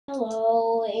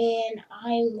Hello, and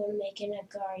I'm going to make an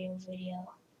Agario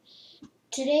video.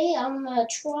 Today I'm going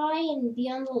to try and be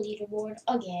on the leaderboard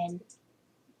again,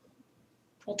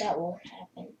 but that won't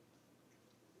happen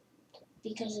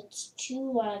because it's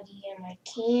too laggy and I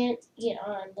can't get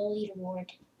on the leaderboard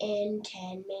in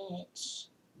 10 minutes.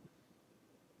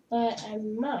 But I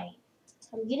might.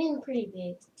 I'm getting pretty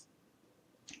big.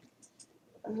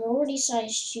 I'm already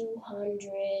size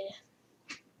 200,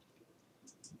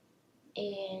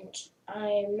 and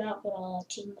I'm not going to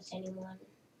team with anyone.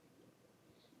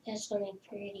 That's going to be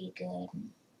pretty good.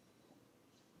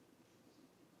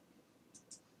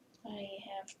 I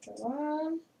have to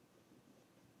run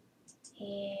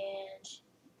and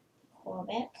call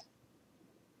back.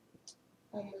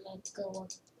 Let's go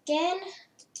again.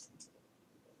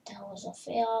 That was a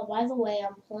fail. By the way,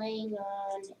 I'm playing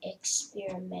on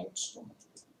experimental.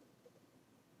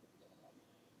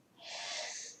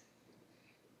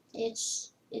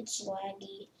 It's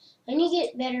laggy. I need to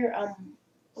get better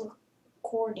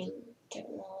recording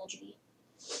technology.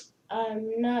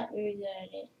 I'm not very good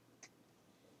at it.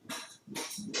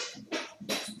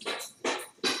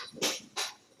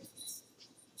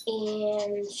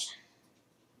 And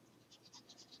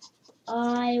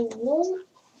I won't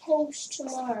post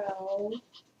tomorrow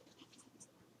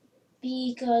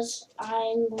because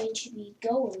I'm going to be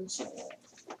going somewhere.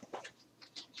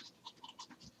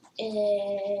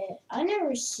 I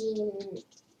never seen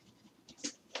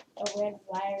a red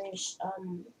virus,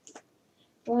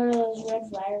 one of those red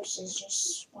viruses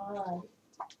just spawn.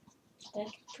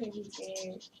 That's pretty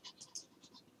rare.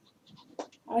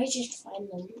 I just find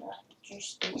them, not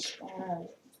just they spawn.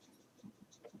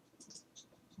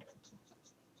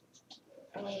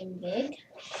 I am big.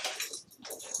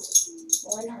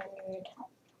 100.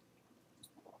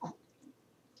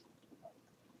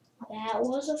 That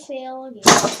was a fail again.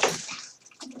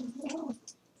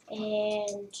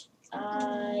 And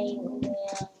I won't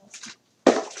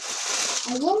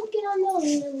get on the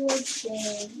leaderboard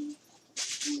today,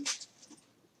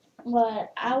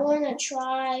 but I want to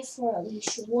try for at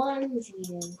least one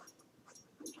view,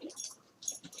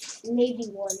 maybe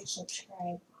one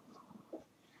subscribe.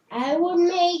 I would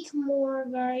make more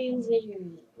Agario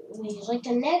videos. Like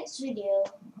the next video,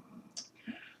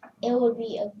 it would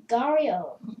be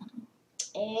Agario,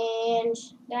 and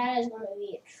that is going to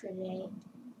be it for today.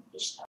 Peace out.